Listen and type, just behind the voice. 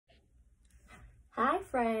Hi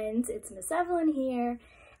friends, it's Miss Evelyn here.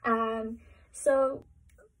 So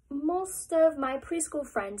most of my preschool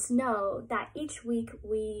friends know that each week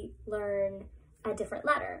we learn a different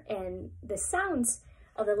letter and the sounds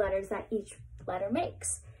of the letters that each letter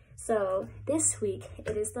makes. So this week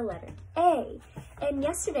it is the letter A. And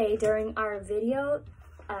yesterday during our video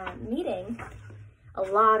meeting, a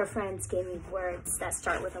lot of friends gave me words that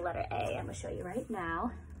start with the letter A. I'm gonna show you right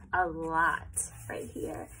now. A lot right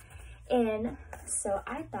here. And so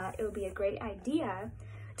I thought it would be a great idea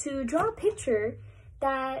to draw a picture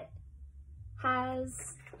that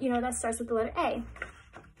has, that starts with the letter A.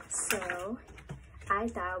 So I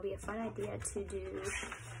thought it would be a fun idea to do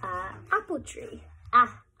apple tree.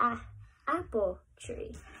 Apple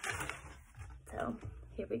tree. So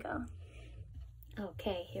here we go.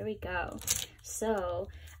 Okay, here we go. So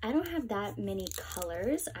I don't have that many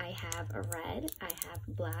colors. I have a red, I have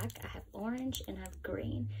black, I have orange, and I have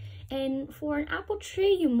green. And for an apple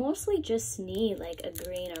tree, you mostly just need like a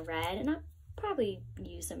green or red, and I'll probably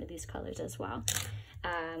use some of these colors as well.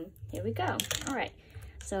 Here we go. All right,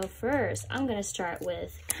 so first I'm gonna start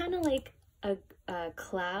with kind of like a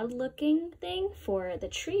cloud looking thing for the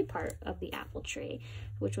tree part of the apple tree,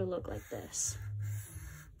 which will look like this.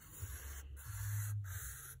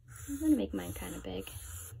 I'm gonna make mine kind of big.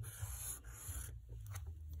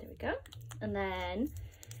 There we go. And then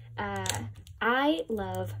I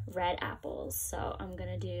love red apples, so I'm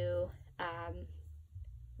gonna do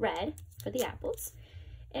red for the apples.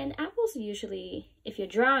 And apples usually, if you're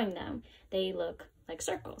drawing them, they look like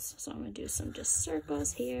circles. So I'm gonna do some just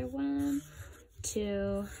circles here. 1,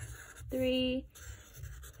 2, 3,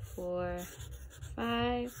 4,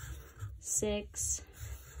 5, 6,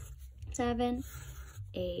 7,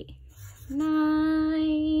 8,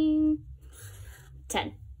 9,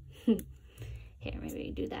 10. Here,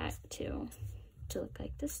 maybe do that too, to look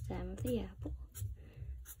like the stem of the apple.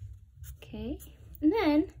 Okay, and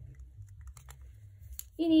then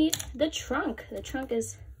you need the trunk. The trunk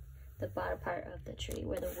is the bottom part of the tree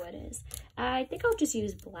where the wood is. I think I'll just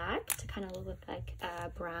use black to kind of look like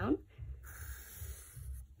brown.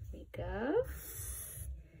 There we go.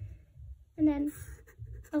 And then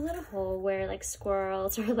a little hole where like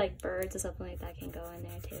squirrels or like birds or something like that can go in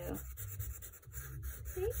there too.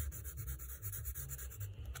 Okay.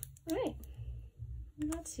 All right,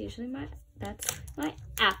 that's usually that's my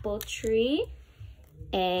apple tree.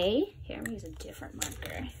 A, here I'm gonna use a different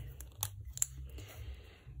marker.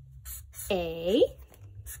 A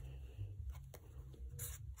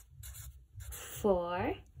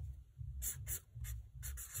for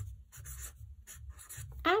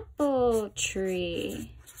apple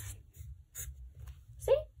tree.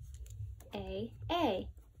 See?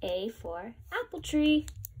 A for apple tree.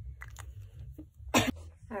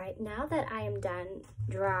 All right, now that I am done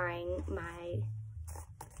drawing my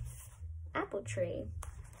apple tree,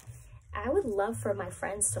 I would love for my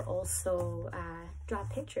friends to also draw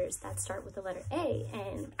pictures that start with the letter A,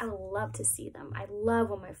 and I would love to see them. I love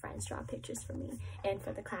when my friends draw pictures for me and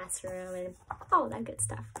for the classroom and all that good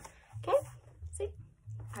stuff. Okay, see?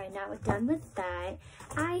 All right, now we're done with that.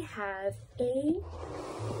 I have a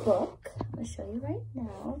book I'm gonna show you right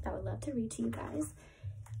now that I would love to read to you guys.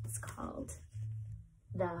 It's called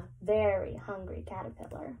The Very Hungry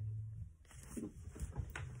Caterpillar.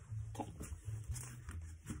 Okay,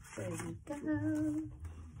 there we go.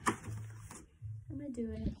 I'm gonna do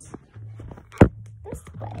it this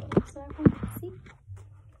way so everyone can see.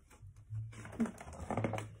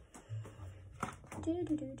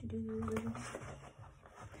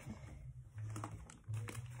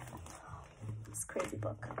 This crazy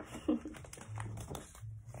book.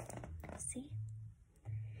 See?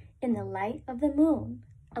 In the light of the moon,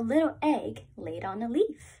 a little egg laid on a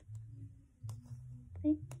leaf.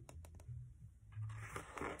 See?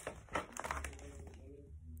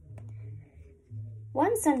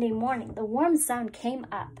 One Sunday morning, the warm sun came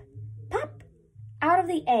up. Pop! Out of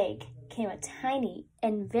the egg came a tiny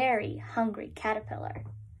and very hungry caterpillar.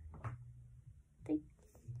 See?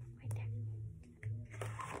 Right there.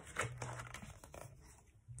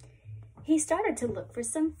 He started to look for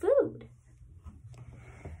some food.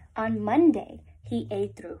 On Monday, he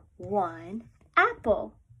ate through 1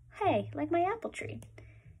 apple. Hey, like my apple tree.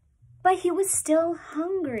 But he was still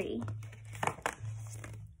hungry.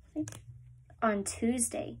 See? On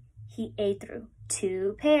Tuesday, he ate through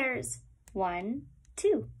 2 pears. 1,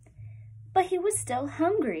 2. But he was still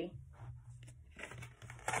hungry.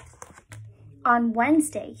 On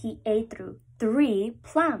Wednesday, he ate through 3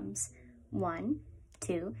 plums. 1,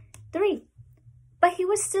 2, 3. But he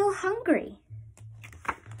was still hungry.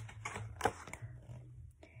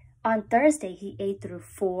 On Thursday, he ate through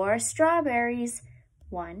 4 strawberries.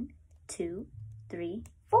 1, 2, 3,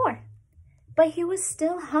 4. But he was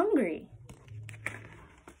still hungry.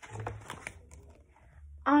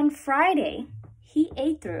 On Friday, he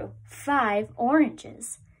ate through 5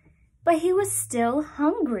 oranges. But he was still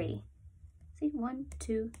hungry. See, 1,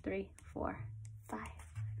 2, 3, 4, 5.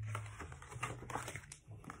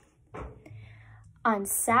 On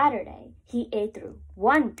Saturday, he ate through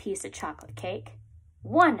 1 piece of chocolate cake,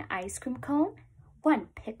 1 ice cream cone, 1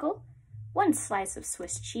 pickle, 1 slice of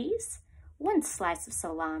Swiss cheese, 1 slice of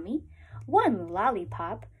salami, 1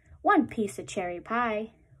 lollipop, 1 piece of cherry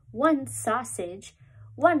pie, 1 sausage,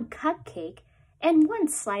 1 cupcake, and 1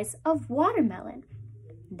 slice of watermelon.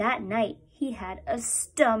 That night, he had a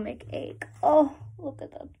stomach ache. Oh, look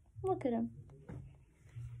at them. Look at him.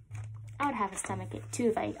 I would have a stomach ache too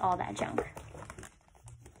if I ate all that junk.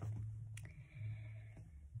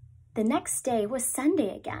 The next day was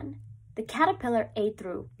Sunday again. The caterpillar ate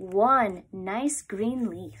through 1 nice green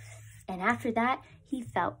leaf, and after that, he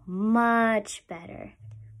felt much better.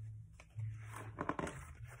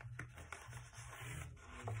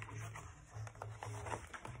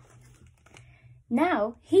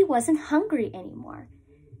 Now, he wasn't hungry anymore,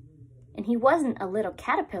 and he wasn't a little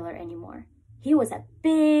caterpillar anymore. He was a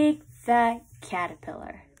big, fat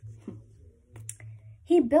caterpillar.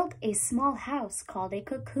 He built a small house called a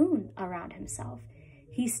cocoon around himself.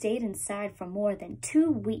 He stayed inside for more than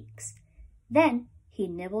 2 weeks. Then he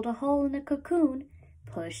nibbled a hole in the cocoon,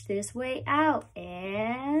 pushed his way out,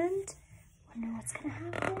 and wonder what's gonna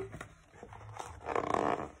happen.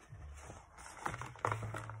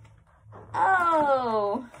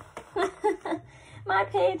 Oh, my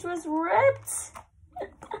page was ripped.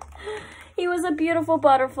 He was a beautiful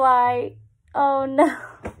butterfly. Oh no.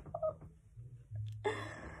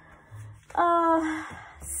 Oh,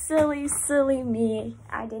 silly, silly me.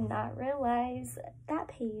 I did not realize that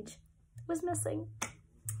page was missing.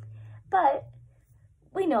 But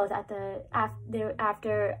we know that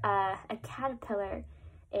after a caterpillar,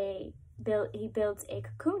 he builds a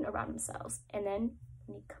cocoon around himself, and then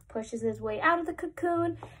when he pushes his way out of the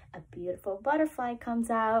cocoon, a beautiful butterfly comes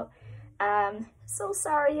out. So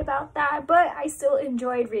sorry about that, but I still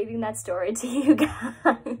enjoyed reading that story to you guys.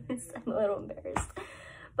 I'm a little embarrassed.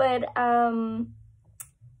 But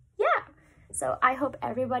yeah, so I hope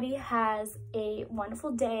everybody has a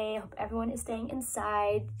wonderful day. I hope everyone is staying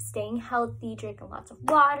inside, staying healthy, drinking lots of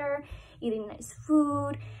water, eating nice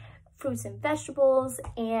food, fruits and vegetables.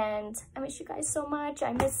 And I miss you guys so much.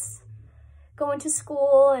 I miss going to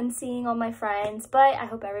school and seeing all my friends, but I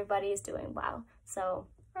hope everybody is doing well. So,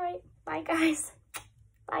 all right, bye guys.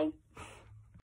 Bye.